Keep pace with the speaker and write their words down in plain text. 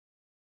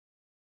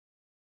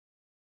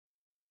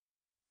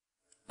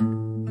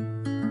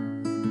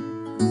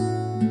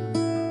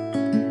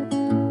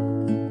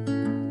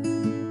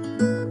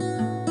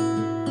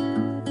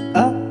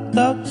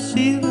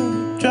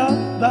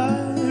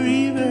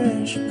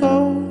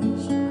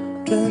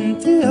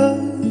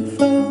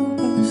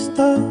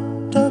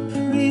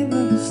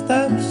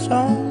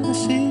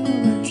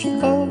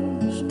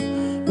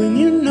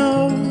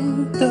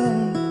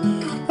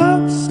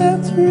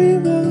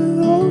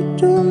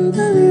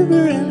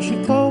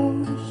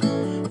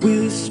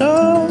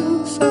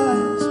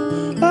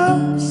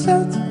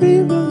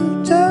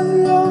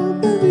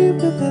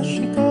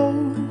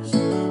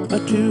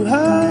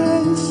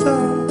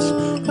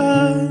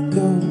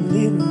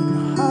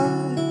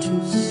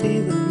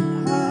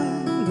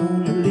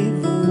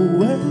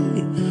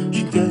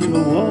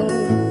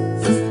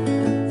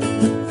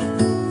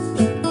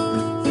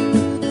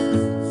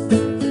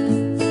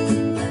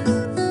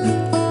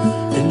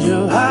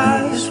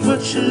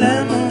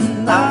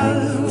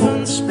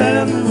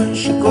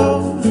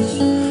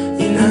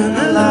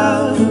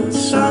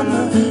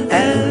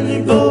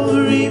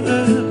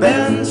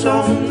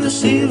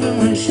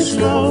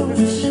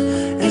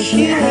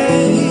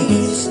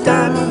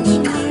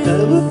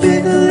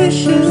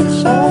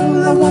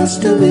wants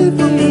to live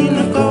beneath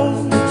the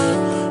ghost,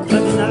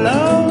 driving a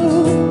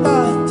low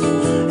but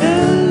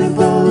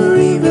Hannibal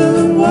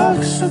river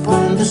walks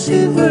upon the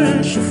silver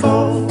and she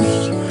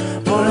falls.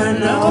 But I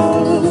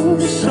know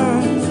the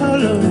song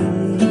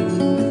alone.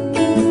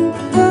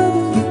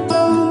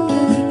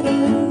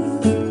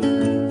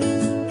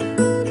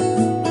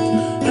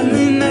 I'm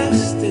in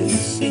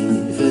ecstasy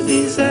for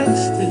this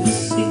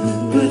ecstasy,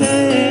 but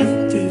I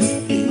am to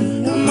be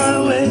on my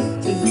way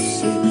to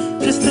see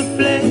just a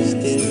place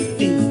to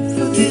be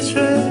for this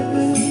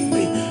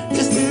reverie,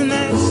 just an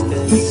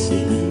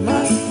ecstasy,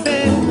 my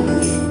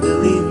favorite,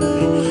 believe me.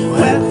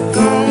 We're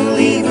gonna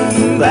leave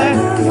them back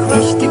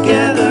across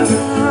together.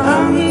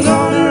 I'm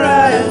gonna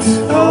rise,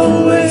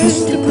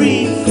 always to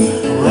breathe.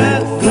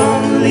 We're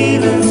gonna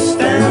leave and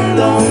stand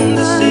on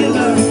the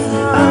silver.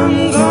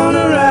 I'm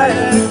gonna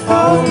ride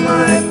all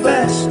my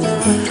best.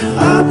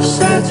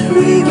 Upset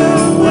river,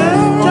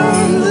 wet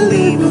on the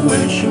lever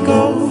when she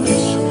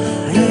goes.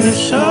 And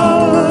you're so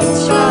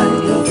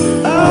tired.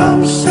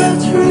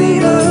 Upset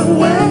river,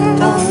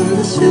 wet on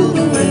the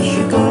silver when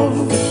she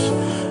goes.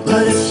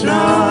 But it's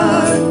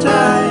not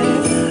tired.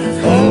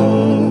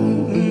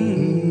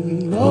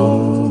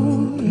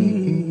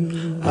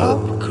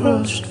 Up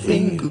crossed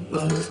finger,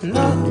 but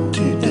not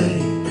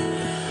today.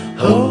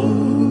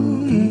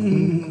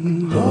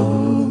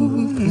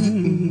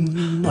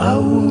 I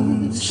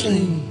won't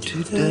sing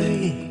today.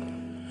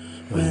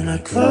 When I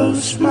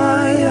close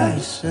my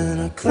eyes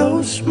and I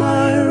close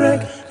my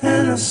rag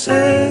and I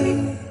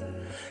say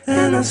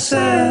and I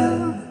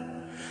sail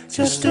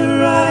just to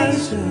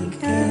rise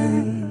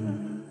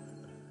again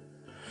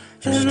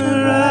and I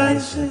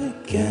rise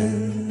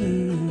again.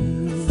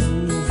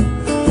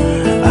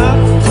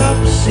 Up top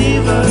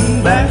silver,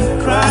 back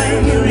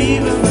crying a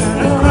river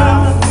when a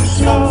crown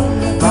torn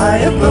by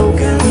a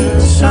broken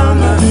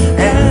summer.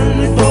 And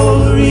the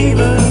bold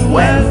river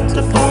wet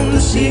upon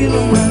the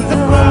silver when the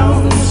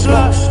ground is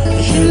lost.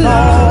 She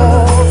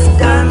loved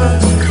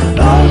diamonds.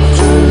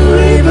 Autumn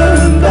river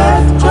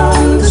back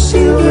on the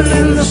silver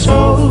and the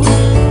soul.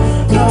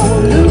 No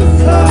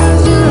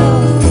lookers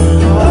around.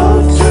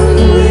 Autumn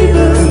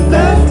river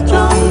back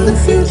on the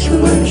future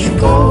when she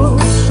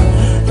goes.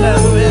 That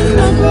will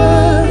never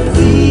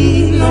be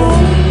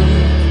known.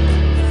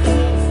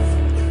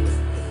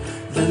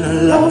 Then I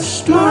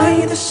lost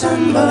my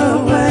December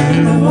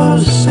when I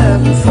was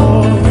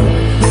 7-4.